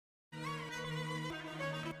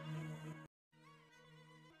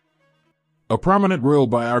A prominent royal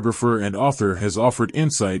biographer and author has offered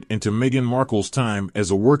insight into Meghan Markle's time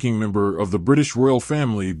as a working member of the British royal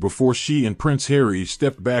family before she and Prince Harry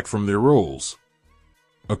stepped back from their roles.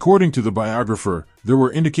 According to the biographer, there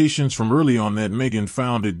were indications from early on that Meghan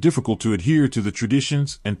found it difficult to adhere to the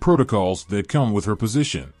traditions and protocols that come with her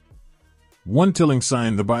position. One telling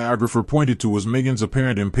sign the biographer pointed to was Meghan's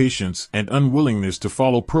apparent impatience and unwillingness to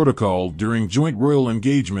follow protocol during joint royal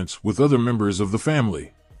engagements with other members of the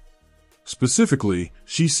family. Specifically,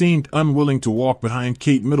 she seemed unwilling to walk behind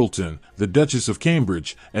Kate Middleton, the Duchess of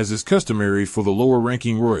Cambridge, as is customary for the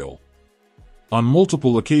lower-ranking royal. On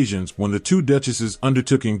multiple occasions when the two duchesses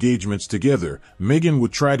undertook engagements together, Meghan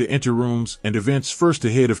would try to enter rooms and events first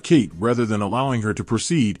ahead of Kate rather than allowing her to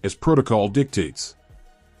proceed as protocol dictates.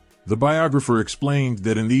 The biographer explained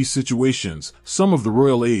that in these situations, some of the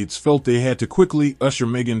royal aides felt they had to quickly usher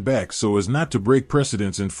Meghan back so as not to break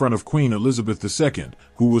precedents in front of Queen Elizabeth II,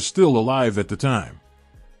 who was still alive at the time.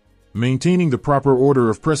 Maintaining the proper order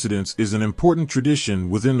of precedence is an important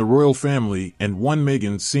tradition within the royal family, and one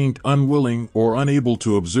Meghan seemed unwilling or unable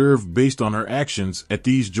to observe based on her actions at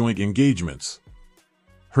these joint engagements.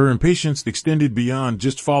 Her impatience extended beyond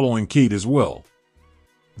just following Kate as well.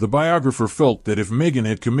 The biographer felt that if Meghan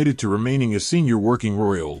had committed to remaining a senior working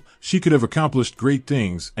royal, she could have accomplished great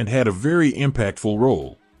things and had a very impactful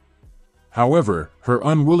role. However, her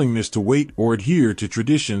unwillingness to wait or adhere to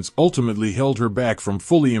traditions ultimately held her back from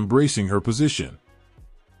fully embracing her position.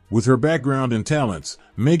 With her background and talents,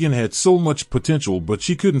 Meghan had so much potential, but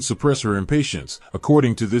she couldn't suppress her impatience,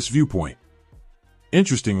 according to this viewpoint.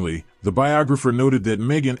 Interestingly, the biographer noted that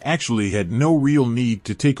Meghan actually had no real need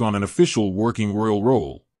to take on an official working royal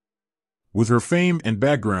role. With her fame and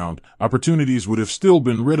background, opportunities would have still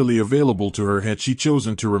been readily available to her had she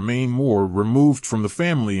chosen to remain more removed from the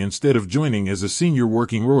family instead of joining as a senior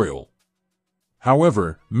working royal.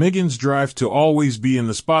 However, Meghan's drive to always be in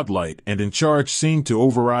the spotlight and in charge seemed to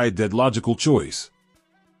override that logical choice.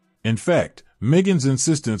 In fact, Meghan's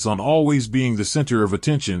insistence on always being the center of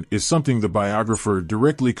attention is something the biographer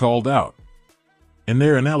directly called out. In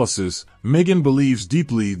their analysis, Meghan believes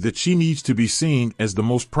deeply that she needs to be seen as the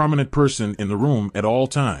most prominent person in the room at all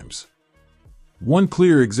times. One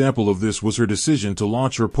clear example of this was her decision to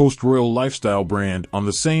launch her post-royal lifestyle brand on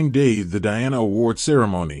the same day the Diana Award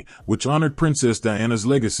ceremony, which honored Princess Diana's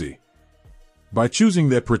legacy. By choosing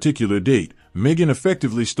that particular date, Meghan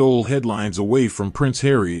effectively stole headlines away from Prince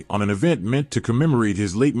Harry on an event meant to commemorate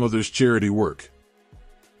his late mother's charity work.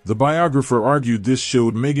 The biographer argued this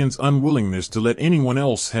showed Meghan's unwillingness to let anyone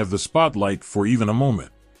else have the spotlight for even a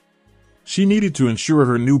moment. She needed to ensure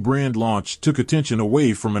her new brand launch took attention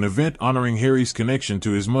away from an event honoring Harry's connection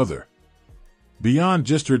to his mother. Beyond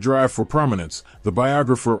just her drive for prominence, the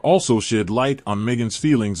biographer also shed light on Meghan's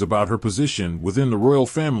feelings about her position within the royal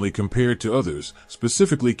family compared to others,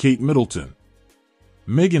 specifically Kate Middleton.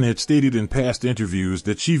 Meghan had stated in past interviews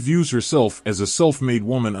that she views herself as a self-made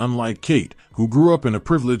woman unlike Kate, who grew up in a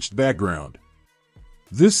privileged background.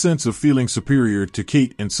 This sense of feeling superior to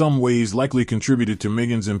Kate in some ways likely contributed to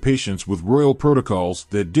Meghan's impatience with royal protocols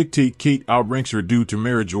that dictate Kate outranks her due to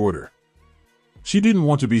marriage order. She didn't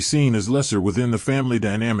want to be seen as lesser within the family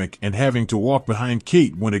dynamic, and having to walk behind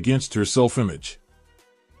Kate went against her self-image.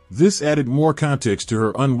 This added more context to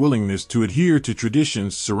her unwillingness to adhere to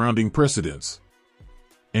traditions surrounding precedents.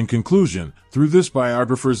 In conclusion, through this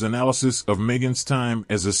biographer's analysis of Meghan's time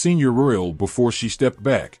as a senior royal before she stepped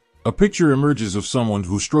back, a picture emerges of someone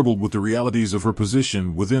who struggled with the realities of her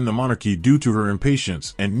position within the monarchy due to her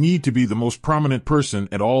impatience and need to be the most prominent person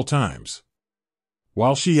at all times.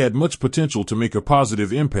 While she had much potential to make a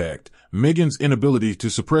positive impact, Meghan's inability to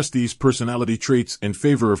suppress these personality traits in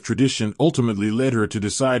favor of tradition ultimately led her to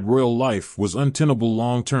decide royal life was untenable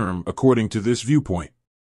long-term, according to this viewpoint.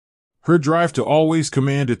 Her drive to always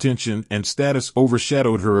command attention and status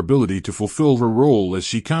overshadowed her ability to fulfill her role, as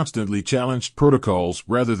she constantly challenged protocols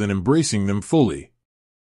rather than embracing them fully.